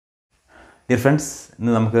Dear friends,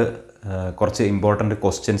 ഇന്ന് നമുക്ക് കുറച്ച് ഇമ്പോർട്ടൻ്റ്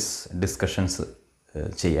ക്വസ്റ്റ്യൻസ് ഡിസ്കഷൻസ്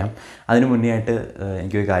ചെയ്യാം. അതിനു മുന്നേ ആയിട്ട്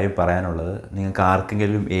എനിക്കൊരു കാര്യം പറയാനുള്ളത്, നിങ്ങൾക്ക്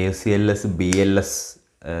ആർക്കെങ്കിലും ACLS BLS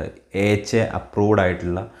AHA അപ്രൂവ്ഡ്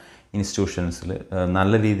ആയിട്ടുള്ള ഇൻസ്റ്റിറ്റ്യൂഷൻസിൽ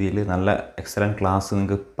നല്ല രീതിയിൽ നല്ല എക്സലൻറ്റ് ക്ലാസ്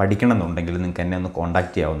നിങ്ങൾക്ക് പഠിക്കണമെന്നുണ്ടെങ്കിൽ നിങ്ങൾക്ക് എന്നെ ഒന്ന്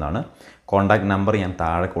കോൺടാക്റ്റ് ചെയ്യാവുന്നതാണ്. കോൺടാക്റ്റ് നമ്പർ ഞാൻ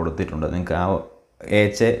താഴെ കൊടുത്തിട്ടുണ്ട്. നിങ്ങൾക്ക് ആ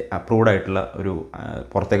AHA അപ്രൂവ്ഡ് ആയിട്ടുള്ള ഒരു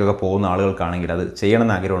പുറത്തേക്കൊക്കെ പോകുന്ന ആളുകൾക്കാണെങ്കിൽ അത്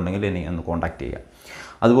ചെയ്യണമെന്ന് ആഗ്രഹം ഉണ്ടെങ്കിൽ എന്നെ ഒന്ന് കോൺടാക്റ്റ് ചെയ്യുക.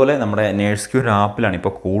 അതുപോലെ നമ്മുടെ നേഴ്സ്ക്യൂർ ആപ്പിലാണ്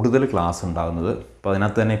ഇപ്പോൾ കൂടുതൽ ക്ലാസ് ഉണ്ടാകുന്നത്. അപ്പോൾ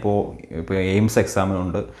അതിനകത്ത് തന്നെ ഇപ്പോൾ എയിംസ്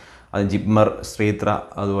എക്സാമുണ്ട്, അത് ജിപ്മർ-Esic-RRBCourse,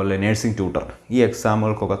 അതുപോലെ നേഴ്സിംഗ് ട്യൂട്ടർ, ഈ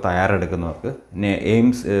എക്സാമുകൾക്കൊക്കെ തയ്യാറെടുക്കുന്നവർക്ക്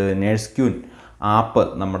നേഴ്സ്ക്യൂർ ആപ്പ്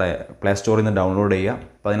നമ്മുടെ പ്ലേ സ്റ്റോറിൽ നിന്ന് ഡൗൺലോഡ് ചെയ്യുക.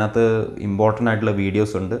 അപ്പോൾ അതിനകത്ത് ഇമ്പോർട്ടൻ്റ് ആയിട്ടുള്ള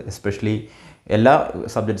വീഡിയോസ് ഉണ്ട്. എസ്പെഷ്യലി എല്ലാ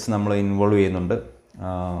സബ്ജക്ട്സും നമ്മൾ ഇൻവോൾവ് ചെയ്യുന്നുണ്ട്.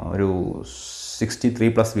 ഒരു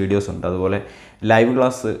 63+ വീഡിയോസ് ഉണ്ട്. അതുപോലെ ലൈവ്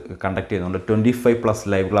ക്ലാസ് കണ്ടക്ട് ചെയ്യുന്നുണ്ട്. 25+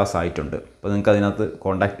 ലൈവ് ക്ലാസ് ആയിട്ടുണ്ട്. അപ്പോൾ നിങ്ങൾക്ക് അതിനകത്ത്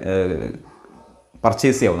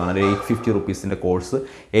പർച്ചേസ് ചെയ്യാവുന്നതാണ്. ഒരു 850 റുപ്പീസിൻ്റെ കോഴ്സ്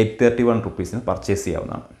 831 റുപ്പീസിന് പർച്ചേസ്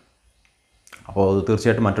ചെയ്യാവുന്നതാണ്. അപ്പോൾ അത്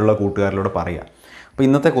തീർച്ചയായിട്ടും മറ്റുള്ള കൂട്ടുകാരിലൂടെ പറയുക. അപ്പോൾ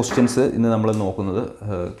ഇന്നത്തെ ക്വസ്റ്റ്യൻസ് ഇന്ന് നമ്മൾ നോക്കുന്നത്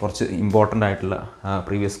കുറച്ച് ഇമ്പോർട്ടൻ്റ് ആയിട്ടുള്ള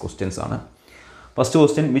പ്രീവിയസ് ക്വസ്റ്റ്യൻസ് ആണ്. First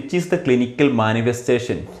question, which is the clinical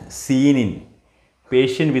manifestation scene in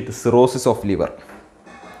patient with cirrhosis of liver?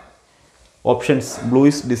 Options: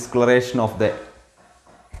 bluish discoloration of the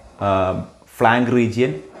flank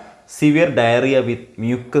region, severe diarrhea with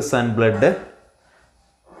mucus and blood,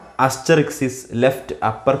 asterisk left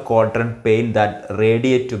upper quadrant pain that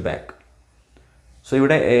radiate to back. So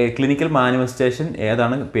ഇവിടെ clinical manifestation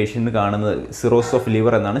ഏതാണ് patient കാണുന്നത്? Cirrhosis of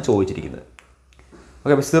liver എന്നാണ് ചോദിച്ചിരിക്കുന്നത്.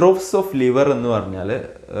 Okay, അപ്പോൾ cirrhosis of liver എന്ന് പറഞ്ഞാൽ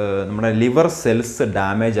നമ്മുടെ liver cells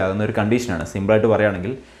damage ആകുന്ന ഒരു കണ്ടീഷനാണ്. സിമ്പിളായിട്ട്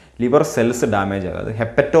പറയുകയാണെങ്കിൽ ലിവർ സെൽസ് ഡാമേജ് ആകാതെ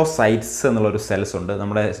ഹെപ്പറ്റോസൈറ്റ്സ് എന്നുള്ളൊരു സെൽസ് ഉണ്ട്.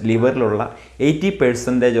 നമ്മുടെ ലിവറിലുള്ള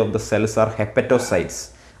 80% ഓഫ് ദ സെൽസ് ആർ ഹെപ്പറ്റോസൈറ്റ്സ്.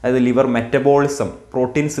 അതായത് ലിവർ മെറ്റബോളിസം,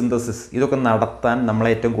 പ്രോട്ടീൻ സിന്തസിസ് ഇതൊക്കെ നടത്താൻ നമ്മളെ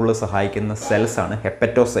ഏറ്റവും കൂടുതൽ സഹായിക്കുന്ന സെൽസാണ്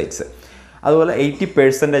ഹെപ്പറ്റോസൈറ്റ്സ്. അതുപോലെ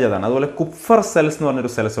 80% അതാണ്. അതുപോലെ കുപ്ഫർ സെൽസ് എന്ന്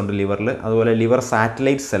പറഞ്ഞൊരു സെൽസ് ഉണ്ട് ലിവറിൽ. അതുപോലെ ലിവർ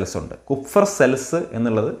സാറ്റലൈറ്റ് സെൽസ് ഉണ്ട്. കുപ്ഫർ സെൽസ്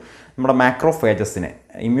എന്നുള്ളത് നമ്മുടെ മാക്രോഫേജസിനെ,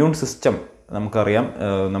 ഇമ്മ്യൂൺ സിസ്റ്റം നമുക്കറിയാം,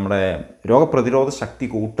 നമ്മുടെ രോഗപ്രതിരോധ ശക്തി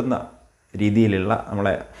കൂട്ടുന്ന രീതിയിലുള്ള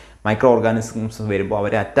നമ്മളെ മൈക്രോ ഓർഗാനിസംസ് വരുമ്പോൾ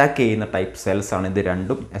അവരെ അറ്റാക്ക് ചെയ്യുന്ന ടൈപ്പ് സെൽസാണ് ഇത്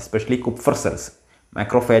രണ്ടും. എസ്പെഷ്യലി കുപ്ഫർ സെൽസ്,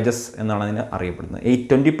 മാക്രോഫേജസ് എന്നാണ് അതിന് അറിയപ്പെടുന്നത്.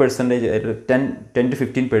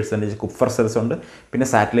 10-15% കുപ്ഫർ സെൽസ് ഉണ്ട്. പിന്നെ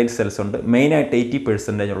സാറ്റലൈറ്റ് സെൽസ് ഉണ്ട്. മെയിനായിട്ട്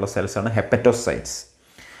 80% ഉള്ള സെൽസാണ് ഹെപ്പറ്റോസൈറ്റ്സ്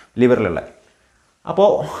ലിവറിലുള്ള. അപ്പോൾ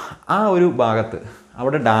ആ ഒരു ഭാഗത്ത്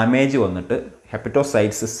അവിടെ ഡാമേജ് വന്നിട്ട്,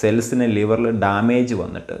 ഹെപ്പറ്റോസൈറ്റ്സ് സെൽസിന് ലിവറിൽ ഡാമേജ്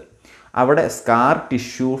വന്നിട്ട് അവിടെ സ്കാർ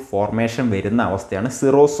ടിഷ്യൂ ഫോർമേഷൻ വരുന്ന അവസ്ഥയാണ്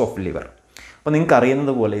സിറോസിസ് ഓഫ് ലിവർ. അപ്പോൾ നിങ്ങൾക്ക്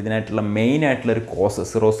അറിയുന്നത് പോലെ ഇതിനായിട്ടുള്ള മെയിനായിട്ടുള്ളൊരു cos,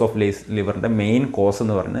 cirrhosis of ലിവറിൻ്റെ main cause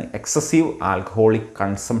എന്ന് പറയുന്നത് എക്സസീവ് ആൽക്കഹോളിക്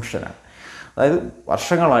കൺസംഷനാണ്. അതായത്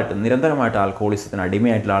വർഷങ്ങളായിട്ട് നിരന്തരമായിട്ട് ആൽക്കഹോളിസത്തിന്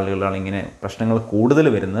അടിമയായിട്ടുള്ള ആളുകളാണ് ഇങ്ങനെ പ്രശ്നങ്ങൾ കൂടുതൽ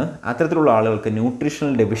വരുന്നത്. അത്തരത്തിലുള്ള ആളുകൾക്ക്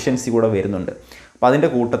ന്യൂട്രീഷണൽ ഡെഫിഷ്യൻസി കൂടെ വരുന്നുണ്ട്. അപ്പോൾ അതിൻ്റെ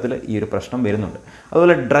കൂട്ടത്തിൽ ഈ ഒരു പ്രശ്നം വരുന്നുണ്ട്.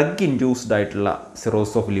 അതുപോലെ ഡ്രഗ് ഇൻഡ്യൂസ്ഡ് ആയിട്ടുള്ള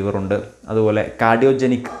സിറോസിസ് ഓഫ് ലിവർ ഉണ്ട്. അതുപോലെ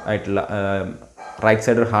കാർഡിയോജനിക് ആയിട്ടുള്ള റൈറ്റ്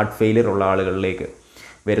സൈഡ് ഹാർട്ട് ഫെയിലിയർ ഉള്ള ആളുകളിലേക്ക്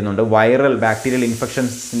വരുന്നുണ്ട്. വൈറൽ ബാക്ടീരിയൽ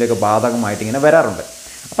ഇൻഫെക്ഷൻസിൻ്റെയൊക്കെ ബാധകമായിട്ട് ഇങ്ങനെ വരാറുണ്ട്.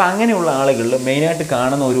 അപ്പോൾ അങ്ങനെയുള്ള ആളുകളിൽ മെയിനായിട്ട്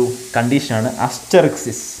കാണുന്ന ഒരു കണ്ടീഷനാണ്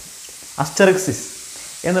അസ്റ്ററിക്സിസ്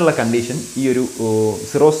എന്നുള്ള കണ്ടീഷൻ. ഈ ഒരു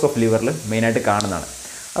സിറോസിസ് ഓഫ് ലിവറിൽ മെയിനായിട്ട് കാണുന്നതാണ്.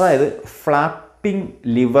 അതായത് ഫ്ലാപ്പിംഗ്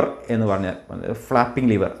ലിവർ എന്ന് പറഞ്ഞാൽ, ഫ്ലാപ്പിംഗ്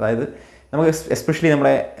ലിവർ അതായത് നമുക്ക് എസ്പെഷ്യലി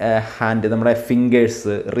നമ്മുടെ ഹാൻഡ്, നമ്മുടെ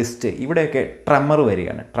ഫിംഗേഴ്സ്, റിസ്റ്റ് ഇവിടെയൊക്കെ ട്രെമർ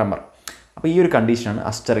വരികയാണ്, ട്രെമർ. അപ്പോൾ ഈ ഒരു കണ്ടീഷനാണ്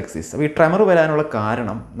അസ്റ്ററിക്സിസ്. അപ്പോൾ ഈ ട്രെമർ വരാനുള്ള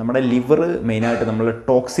കാരണം നമ്മുടെ ലിവർ മെയിനായിട്ട് നമ്മൾ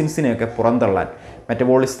ടോക്സിൻസിനെയൊക്കെ പുറന്തള്ളാൻ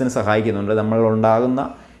മെറ്റബോളിസത്തിന് സഹായിക്കുന്നുണ്ട്. നമ്മളുണ്ടാകുന്ന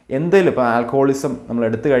എന്തെങ്കിലും ഇപ്പോൾ ആൽക്കഹോളിസം നമ്മൾ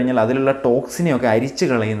എടുത്തു കഴിഞ്ഞാൽ അതിലുള്ള ടോക്സിനെയൊക്കെ അരിച്ചു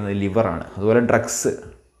കളയുന്നത് ലിവറാണ്. അതുപോലെ ഡ്രഗ്സ്,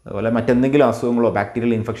 അതുപോലെ മറ്റെന്തെങ്കിലും അസുഖങ്ങളോ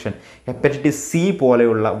ബാക്ടീരിയൽ ഇൻഫെക്ഷൻ, ഹെപ്പറ്റൈറ്റിസ് സി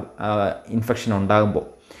പോലെയുള്ള ഇൻഫെക്ഷൻ ഉണ്ടാകുമ്പോൾ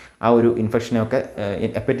ആ ഒരു ഇൻഫെക്ഷനെയൊക്കെ,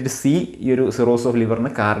 ഹെപ്പറ്റൈറ്റിസ് സി ഈ ഒരു സിറോസിസ് ഓഫ്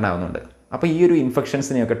ലിവറിന് കാരണമാകുന്നുണ്ട്. അപ്പോൾ ഈ ഒരു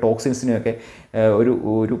ഇൻഫെക്ഷൻസിനെയൊക്കെ ടോക്സിൻസിനെയൊക്കെ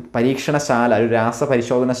ഒരു പരീക്ഷണശാല, ഒരു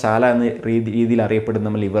രാസപരിശോധനശാല എന്ന രീതിയിൽ അറിയപ്പെടുന്ന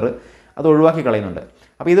നമ്മൾ ലിവർ അത് ഒഴിവാക്കി കളയുന്നുണ്ട്.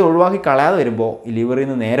 അപ്പോൾ ഇത് ഒഴിവാക്കി കളയാതെ വരുമ്പോൾ ഈ ലിവറിൽ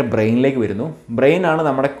നിന്ന് നേരെ ബ്രെയിനിലേക്ക് വരുന്നു. ബ്രെയിനാണ്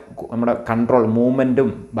നമ്മുടെ കൺട്രോൾ, മൂവ്മെൻറ്റും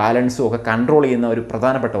ബാലൻസും ഒക്കെ കൺട്രോൾ ചെയ്യുന്ന ഒരു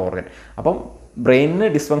പ്രധാനപ്പെട്ട ഓർഗൻ. അപ്പം ബ്രെയിനിന്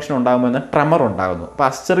ഡിസ്ഫങ്ഷൻ ഉണ്ടാകുമ്പോൾ ട്രെമർ ഉണ്ടാകുന്നു. അപ്പോൾ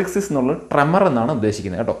അസ്റ്ററിക്സിസ് എന്നുള്ളത് ട്രെമർ എന്നാണ്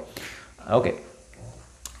ഉദ്ദേശിക്കുന്നത് കേട്ടോ. ഓക്കെ,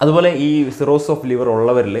 അതുപോലെ ഈ സിറോസിസ് ഓഫ് ലിവർ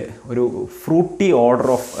ഉള്ളവരിൽ ഒരു ഫ്രൂട്ടി ഓർഡർ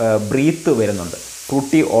ഓഫ് ബ്രീത്ത് വരുന്നുണ്ട്.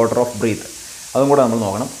 ഫ്രൂട്ടി ഓർഡർ ഓഫ് ബ്രീത്ത് അതും കൂടെ നമ്മൾ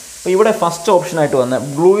നോക്കണം. അപ്പോൾ ഇവിടെ ഫസ്റ്റ് ഓപ്ഷനായിട്ട് വന്ന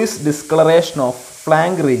bluish discolouration of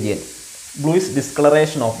flank region, bluish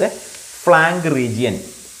discolouration of the flank region,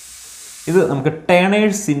 ഇത് നമുക്ക്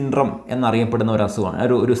ടേണേഴ്സ് സിൻഡ്രം എന്നറിയപ്പെടുന്ന ഒരു അസുഖമാണ്,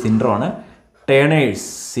 ഒരു സിൻഡ്രമാണ് ടേണർ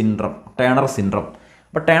സിൻഡ്രം.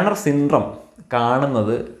 അപ്പോൾ ടേണർ സിൻഡ്രം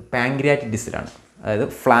കാണുന്നത് പാങ്ക്രിയാറ്റിസിലാണ്. അതായത്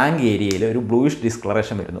ഫ്ലാങ്ക് ഏരിയയിൽ ഒരു ബ്ലൂയിഷ്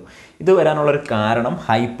ഡിസ്കളറേഷൻ വരുന്നു. ഇത് വരാനുള്ളൊരു കാരണം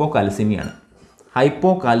ഹൈപ്പോകാൽസീമിയാണ്.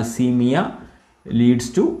 ഹൈപ്പോകാൽസീമിയ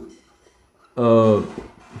leads to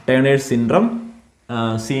turners syndrome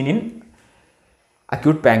scene in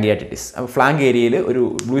acute പാങ്ക്രിയാറ്റിറ്റിസ്. അപ്പോൾ ഫ്ലാങ്ക് ഏരിയയിൽ ഒരു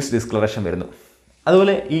ബ്ലൂയിഷ് ഡിസ്കളറേഷൻ വരുന്നു.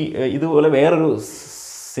 അതുപോലെ ഇതുപോലെ വേറൊരു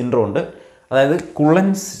സിൻഡ്രോം ഉണ്ട്, അതായത്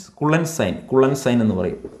കുള്ളൻ സൈൻ എന്ന്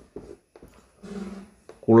പറയും.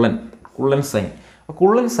 കുള്ളൻ സൈൻ.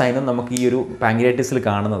 കുള്ളൻ സൈനും നമുക്ക് ഈ ഒരു പാങ്ക്രിയാറ്റിസിൽ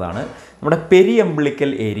കാണുന്നതാണ്. നമ്മുടെ പെരി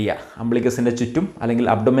അംബ്ലിക്കൽ ഏരിയ, അംബ്ലിക്കസിൻ്റെ ചുറ്റും അല്ലെങ്കിൽ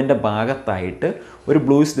അബ്ഡോമിൻ്റെ ഭാഗത്തായിട്ട് ഒരു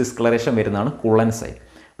ബ്ലൂയിഷ് ഡിസ്കളറേഷൻ വരുന്നതാണ് കുള്ളൻ സൈൻ.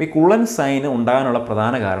 അപ്പോൾ ഈ കുള്ളൻ സൈൻ ഉണ്ടാകാനുള്ള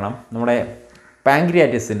പ്രധാന കാരണം നമ്മുടെ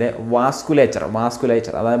പാങ്ക്രിയാറ്റിസിൻ്റെ വാസ്കുലേച്ചർ,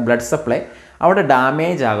 അതായത് ബ്ലഡ് സപ്ലൈ അവിടെ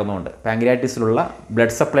ഡാമേജ് ആകുന്നതുകൊണ്ട്, പാങ്ക്രിയാറ്റിസിലുള്ള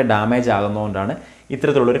ബ്ലഡ് സപ്ലൈ ഡാമേജ് ആകുന്നതുകൊണ്ടാണ്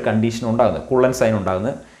ഇത്തരത്തിലുള്ളൊരു കണ്ടീഷൻ ഉണ്ടാകുന്നത്, കുള്ളൻ സൈൻ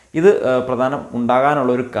ഉണ്ടാകുന്നത്. ഇത് പ്രധാനം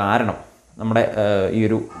ഉണ്ടാകാനുള്ളൊരു കാരണം നമ്മുടെ ഈ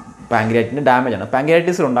ഒരു പാങ്ക്രിയാറ്റിൻ്റെ ഡാമേജാണ്.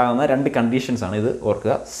 പാങ്ക്രിയാറ്റിസിൽ ഉണ്ടാകുന്ന 2 കണ്ടീഷൻസാണ്, ഇത്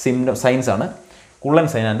ഓർക്കുക, സൈൻസാണ് കുള്ളൻ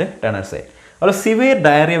സൈൻ ആൻഡ് ടേണർ സൈൻ. അതുപോലെ severe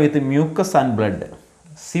diarrhoea with mucus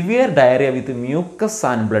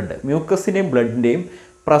and blood, മ്യൂക്കസിൻ്റെയും ബ്ലഡിൻ്റെയും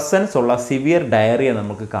presence ഉള്ള സിവിയർ ഡയറിയ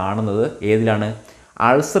നമുക്ക് കാണുന്നത് ഏതിലാണ്?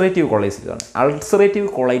 അൾസറേറ്റീവ് കൊളൈറ്റിസിലാണ്. അൾസറേറ്റീവ്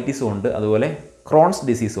കൊളൈറ്റിസും ഉണ്ട്, അതുപോലെ ക്രോൺസ്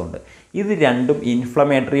ഡിസീസും ഉണ്ട്. ഇത് രണ്ടും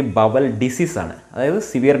ഇൻഫ്ലമേറ്ററി ബവൽ ഡിസീസാണ്, അതായത്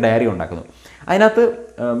സിവിയർ ഡയറിയ ഉണ്ടാക്കുന്നു. അതിനകത്ത്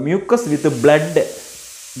മ്യൂക്കസ് വിത്ത് ബ്ലഡ്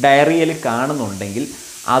ഡയറിയയിൽ കാണുന്നുണ്ടെങ്കിൽ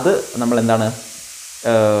അത് നമ്മളെന്താണ്,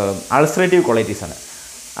 അൾസറേറ്റീവ് കൊളൈറ്റിസാണ്.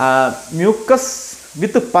 മ്യൂക്കസ്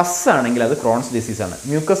വിത്ത് പസ് ആണെങ്കിൽ അത് ക്രോൺസ് ഡിസീസാണ്.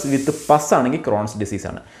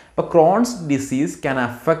 അപ്പോൾ Crohn's disease can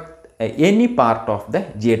affect any part of the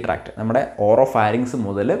GI tract. നമ്മുടെ ഓറോഫാരിങ്സ്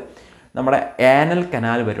മുതൽ നമ്മുടെ ആനൽ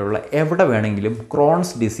കനാൽ വരെയുള്ള എവിടെ വേണമെങ്കിലും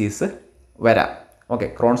ക്രോൺസ് ഡിസീസ് വരാം. ഓക്കെ,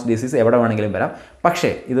 ക്രോൺസ് ഡിസീസ് എവിടെ വേണമെങ്കിലും വരാം. പക്ഷേ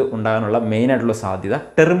ഇത് ഉണ്ടാകാനുള്ള മെയിനായിട്ടുള്ള സാധ്യത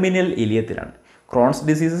ടെർമിനൽ ഇലിയത്തിലാണ്. ക്രോൺസ്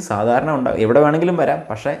ഡിസീസ് സാധാരണ എവിടെ വേണമെങ്കിലും വരാം,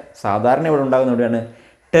 പക്ഷേ സാധാരണ ഇവിടെ ഉണ്ടാകുന്ന എവിടെയാണ്?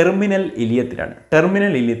 ടെർമിനൽ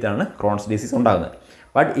ഇലിയത്തിലാണ് ക്രോൺസ് ഡിസീസ് ഉണ്ടാകുന്നത്.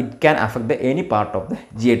 But it can affect the any part of the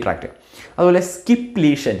GI tract. അതുപോലെ skip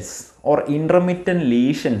lesions or intermittent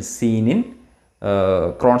lesions scene in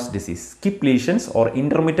Crohn's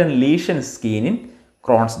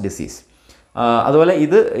disease. അതുപോലെ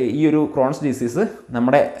ഈ ഒരു ക്രോൺസ് ഡിസീസ്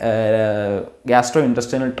നമ്മുടെ ഗ്യാസ്ട്രോ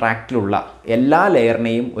ഇൻറ്റസ്റ്റൈനൽ ട്രാക്റ്റിലുള്ള എല്ലാ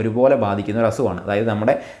ലെയറിനെയും ഒരുപോലെ ബാധിക്കുന്ന ഒരു അസുഖമാണ്. അതായത്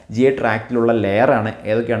നമ്മുടെ GI ട്രാക്റ്റിലുള്ള ലെയറാണ്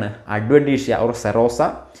ഏതൊക്കെയാണ്? അഡ്വെൻറ്റീഷ്യ or serosa,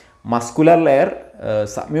 muscular layer,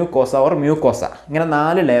 mucosa or mucosa, ഇങ്ങനെ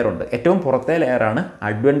 4 ലെയറുണ്ട്. ഏറ്റവും പുറത്തെ ലെയറാണ്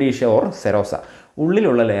അഡ്വെൻറ്റീഷ്യ ഓർ സെറോസ,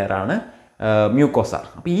 ഉള്ളിലുള്ള ലെയറാണ് മ്യൂക്കോസ.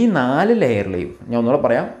 അപ്പോൾ ഈ 4 ലെയറിലെയും ഞാൻ ഒന്നുകൂടെ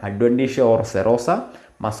പറയാം, അഡ്വെൻറ്റീഷ്യ or serosa,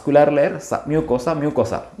 muscular layer, mucosa,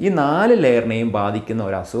 ഈ 4 ലെയറിനെയും ബാധിക്കുന്ന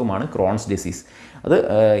ഒരു അസുഖമാണ് ക്രോൺസ് ഡിസീസ്. അത്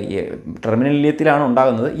ടെർമിനൽ ഇലിയത്തിലാണ്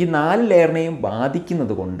ഉണ്ടാകുന്നത്. ഈ 4 ലെയറിനെയും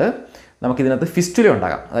ബാധിക്കുന്നത് കൊണ്ട് നമുക്കിതിനകത്ത് ഫിസ്റ്റുല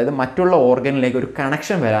ഉണ്ടാകാം, അതായത് മറ്റുള്ള ഓർഗനിലേക്ക് ഒരു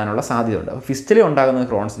കണക്ഷൻ വരാനുള്ള സാധ്യതയുണ്ട്. അപ്പോൾ ഫിസ്റ്റുല ഉണ്ടാകുന്നത്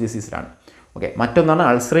ക്രോൺസ് ഡിസീസിലാണ്. ഓക്കെ, മറ്റൊന്നാണ്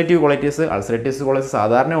അൾസറേറ്റീവ് കൊളൈറ്റിസ്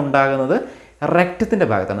സാധാരണ ഉണ്ടാകുന്നത് റെക്റ്റത്തിൻ്റെ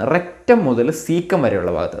ഭാഗത്താണ്. റെക്റ്റം മുതൽ സീക്കം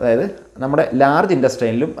വരെയുള്ള ഭാഗത്ത്, അതായത് നമ്മുടെ ലാർജ്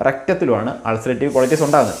ഇൻറ്റസ്റ്റൈനിലും റെക്റ്റത്തിലുമാണ് അൾസറേറ്റീവ് കൊളൈറ്റിസ്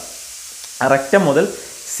ഉണ്ടാകുന്നത്. റെക്റ്റം മുതൽ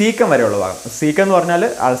സീക്കം വരെയുള്ള ഭാഗം, സീക്കം എന്ന് പറഞ്ഞാൽ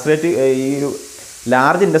ഈ ഒരു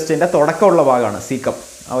ലാർജ് ഇൻറ്റസ്റ്റൈൻ്റെ തുടക്കമുള്ള ഭാഗമാണ് സീക്കം.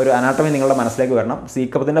 ആ ഒരു അനാട്ടമി നിങ്ങളുടെ മനസ്സിലേക്ക് വരണം.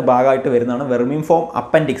 സീക്കത്തിൻ്റെ ഭാഗമായിട്ട് വരുന്നതാണ് വെർമിഫോം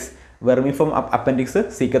അപ്പൻഡിക്സ്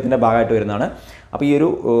സീക്കത്തിൻ്റെ ഭാഗമായിട്ട് വരുന്നതാണ്. അപ്പോൾ ഈ ഒരു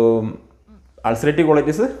അൾസറേറ്റീവ്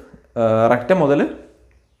കൊളൈറ്റിസ് റെക്റ്റം മുതൽ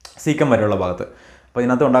സീക്കം വരെയുള്ള ഭാഗത്ത്. അപ്പോൾ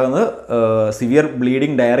ഇതിനകത്ത് ഉണ്ടാകുന്നത് സിവിയർ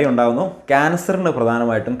ബ്ലീഡിങ് ഡയറി ഉണ്ടാകുന്നു. ക്യാൻസറിന്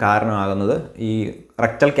പ്രധാനമായിട്ടും കാരണമാകുന്നത്, ഈ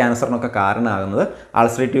റെക്റ്റൽ ക്യാൻസറിനൊക്കെ കാരണമാകുന്നത്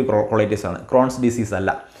അൾസറേറ്റീവ് കൊളൈറ്റിസ് ആണ്, ക്രോൺസ് ഡിസീസ്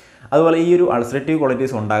അല്ല. അതുപോലെ ഈ ഒരു അൾസറേറ്റീവ്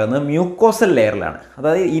കൊളൈറ്റിസ് ഉണ്ടാകുന്നത് മ്യൂക്കോസൽ ലെയറിലാണ്,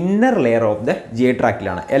 അതായത് inner layer of the GI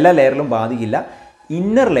ട്രാക്റ്റിലാണ്. എല്ലാ ലെയറിലും ബാധിക്കില്ല,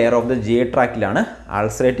 inner layer of the GI ട്രാക്റ്റിലാണ്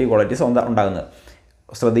ulcerative colitis ഉണ്ടാകുന്നത്.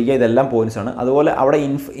 ശ്രദ്ധിക്കുക, ഇതെല്ലാം പോയിൻറ്റ്സാണ്. അതുപോലെ അവിടെ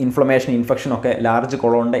ഇൻഫെക്ഷനൊക്കെ, ലാർജ്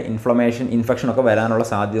കൊളോണിൻ്റെ ഇൻഫെക്ഷനൊക്കെ വരാനുള്ള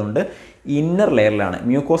സാധ്യതയുണ്ട്. ഇന്നർ ലെയറിലാണ്,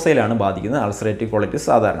 മ്യൂക്കോസയിലാണ് ബാധിക്കുന്നത് അൾസറേറ്റീവ് കൊളൈറ്റിസ്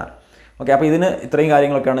സാധാരണ. ഓക്കെ, അപ്പോൾ ഇതിന് ഇത്രയും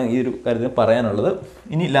കാര്യങ്ങളൊക്കെയാണ് ഈ ഒരു കാര്യത്തിൽ പറയാനുള്ളത്.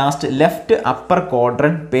 ഇനി last, left upper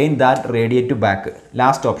quadrant pain that radiate to back.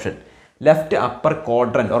 Last option, left upper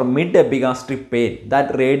quadrant or mid epigastric pain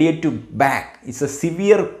that radiate to back it's A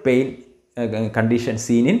severe pain condition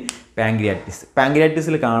scene in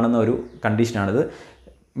പാങ്ക്രിയാറ്റിസിൽ കാണുന്ന ഒരു കണ്ടീഷനാണിത്.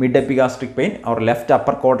 Mid epigastric pain or left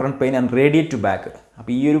upper quadrant pain and radiate to back.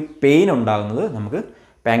 അപ്പോൾ ഈ ഒരു pain ഉണ്ടാകുന്നത് നമുക്ക്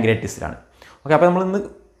പാങ്ക്രിയാറ്റിസിലാണ്. Okay, അപ്പോൾ നമ്മളിന്ന്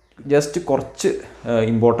just കുറച്ച്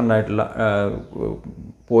ഇമ്പോർട്ടൻ്റ് ആയിട്ടുള്ള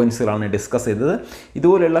പോയിൻറ്റ്സുകളാണ് ഡിസ്കസ് ചെയ്തത്.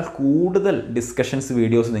 ഇതുപോലെയുള്ള കൂടുതൽ ഡിസ്കഷൻസ്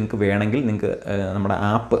വീഡിയോസ് നിങ്ങൾക്ക് വേണമെങ്കിൽ നിങ്ങൾക്ക് നമ്മുടെ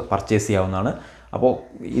ആപ്പ് പർച്ചേസ് ചെയ്യാവുന്നതാണ്. അപ്പോൾ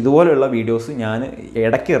ഇതുപോലെയുള്ള വീഡിയോസ് ഞാൻ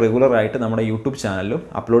ഇടയ്ക്ക് റെഗുലറായിട്ട് നമ്മുടെ യൂട്യൂബ് ചാനലിലും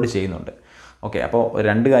അപ്ലോഡ് ചെയ്യുന്നുണ്ട്. ഓക്കെ, അപ്പോൾ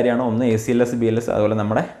 2 കാര്യമാണ്, ഒന്ന് ACLS BLS, അതുപോലെ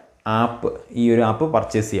നമ്മുടെ ആപ്പ്, ഈ ഒരു ആപ്പ്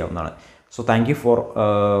പർച്ചേസ് ചെയ്യാവുന്നതാണ്. So thank you for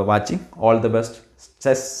watching. All the best.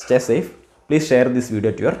 Stay safe. Please share this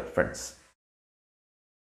video to your friends.